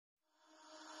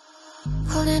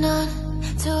Holding on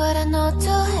to what I know,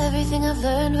 to everything I've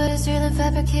learned. What is real and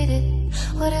fabricated?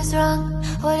 What is wrong?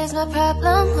 What is my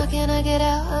problem? How can I get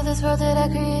out of this world that I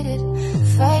created?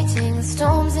 Fighting the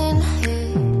storms in my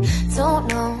head. Don't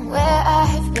know where I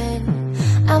have been.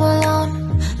 I'm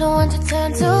alone, no one to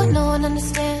turn to. No one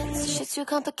understands, shit's too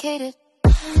complicated.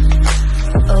 Away,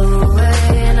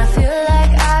 and I feel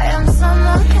like I am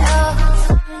someone else.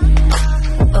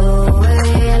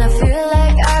 Away, and I feel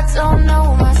like I don't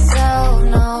know myself,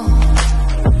 no.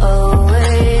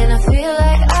 Away, and I feel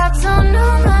like I don't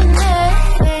know my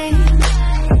name.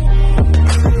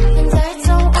 And I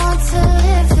don't want to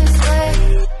live this way.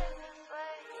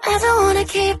 I don't wanna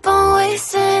keep on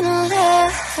wasting a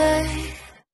life.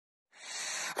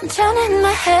 I'm drowning in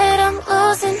my head, I'm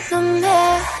losing the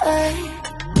mind.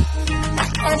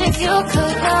 And if you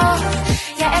could know,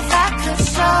 yeah, if I could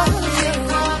show you,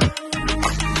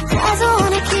 I don't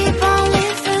wanna keep on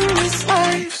living this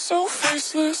life so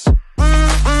faceless.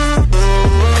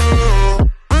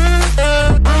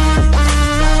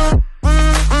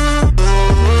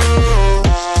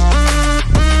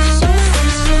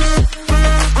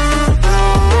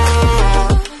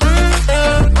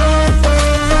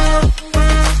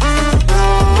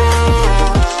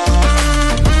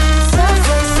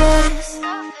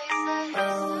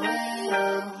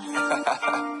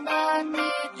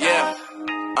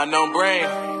 Unknown Brain,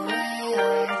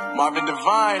 Marvin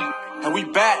Divine, and we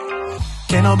back.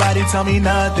 Can't nobody tell me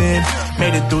nothing.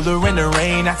 Made it through the rain and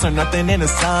rain, I turned nothing into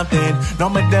something. No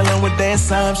more dealing with their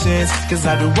assumptions, cause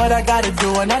I do what I gotta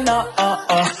do and I know,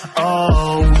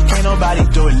 can't nobody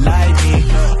do it like me.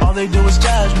 All they do is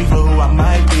judge me for who I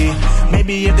might be.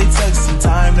 Maybe if they took some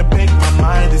time to pick my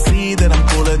mind, to see that I'm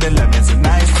cooler than lemons and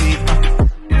iced tea.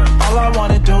 All I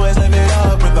wanna do is live it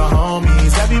up with the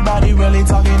homies. Everybody really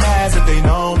talking as if they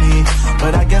know me,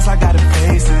 but I guess I gotta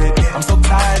face it. I'm so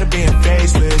tired of being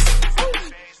faceless.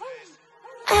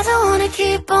 I don't wanna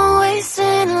keep on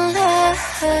wasting a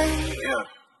life.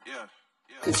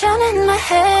 I'm drowning in my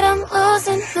head, I'm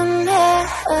losing the mind.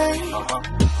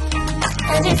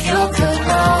 And if you could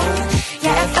know,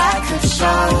 yeah, if I could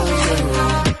show you,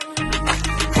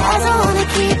 I don't wanna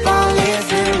keep on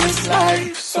living this life.